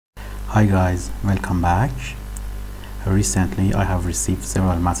Hi guys, welcome back. Recently I have received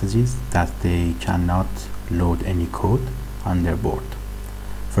several messages that they cannot load any code on their board.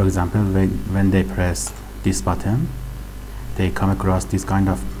 For example, when they press this button, they come across this kind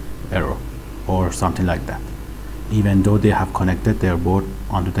of error or something like that, even though they have connected their board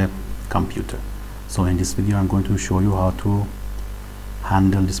onto the computer. So in this video I'm going to show you how to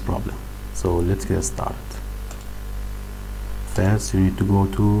handle this problem. So let's get started. First you need to go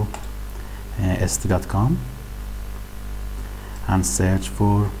to st.com and search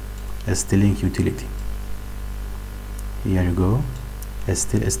for Stling utility. Here you go,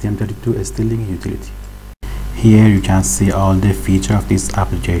 Stm32 Stling utility. Here you can see all the features of this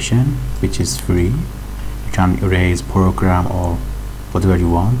application, which is free. You can erase, program, or whatever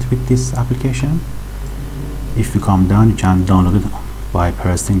you want with this application. If you come down, you can download it by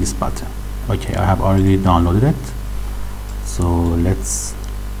pressing this button. Okay, I have already downloaded it, so let's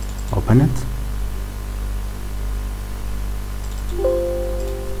open it.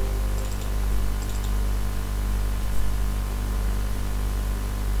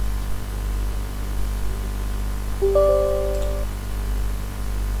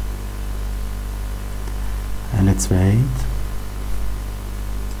 And let's wait.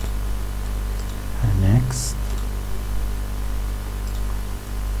 And next.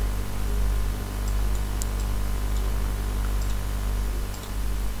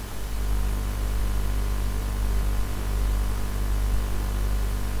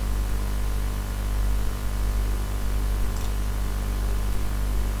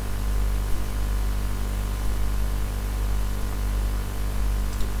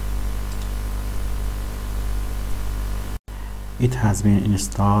 It has been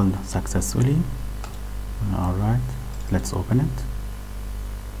installed successfully. Alright, let's open it.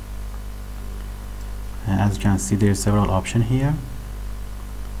 And as you can see, there are several options here.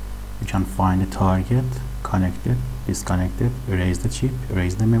 You can find the target, connected, disconnected, erase the chip,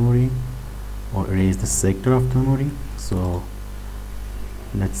 erase the memory, or erase the sector of the memory. So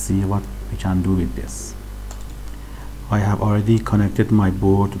let's see what we can do with this. I have already connected my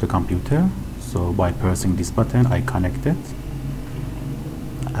board to the computer, so by pressing this button I connect it.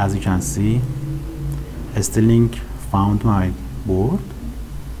 As you can see, Stling found my board.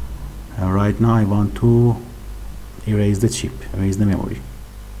 Right now I want to erase the chip, erase the memory.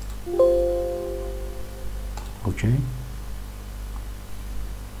 Okay.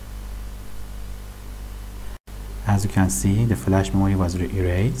 As you can see, the flash memory was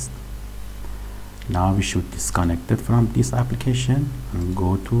erased. Now we should disconnect it from this application and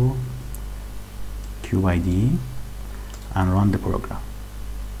go to cubeide and run the program.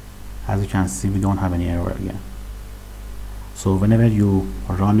 As you can see, we don't have any error again. So whenever you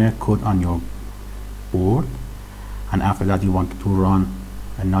run a code on your board and after that you want to run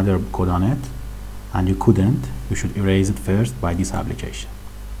another code on it and you couldn't, you should erase it first by this application.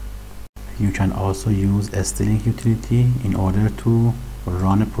 You can also use a Stling utility in order to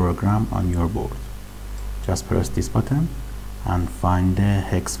run a program on your board. Just press this button and find the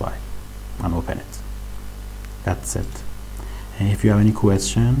hex file and open it. That's it. And if you have any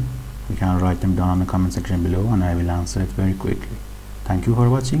question, you can write them down in the comment section below and I will answer it very quickly. Thank you for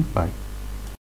watching. Bye.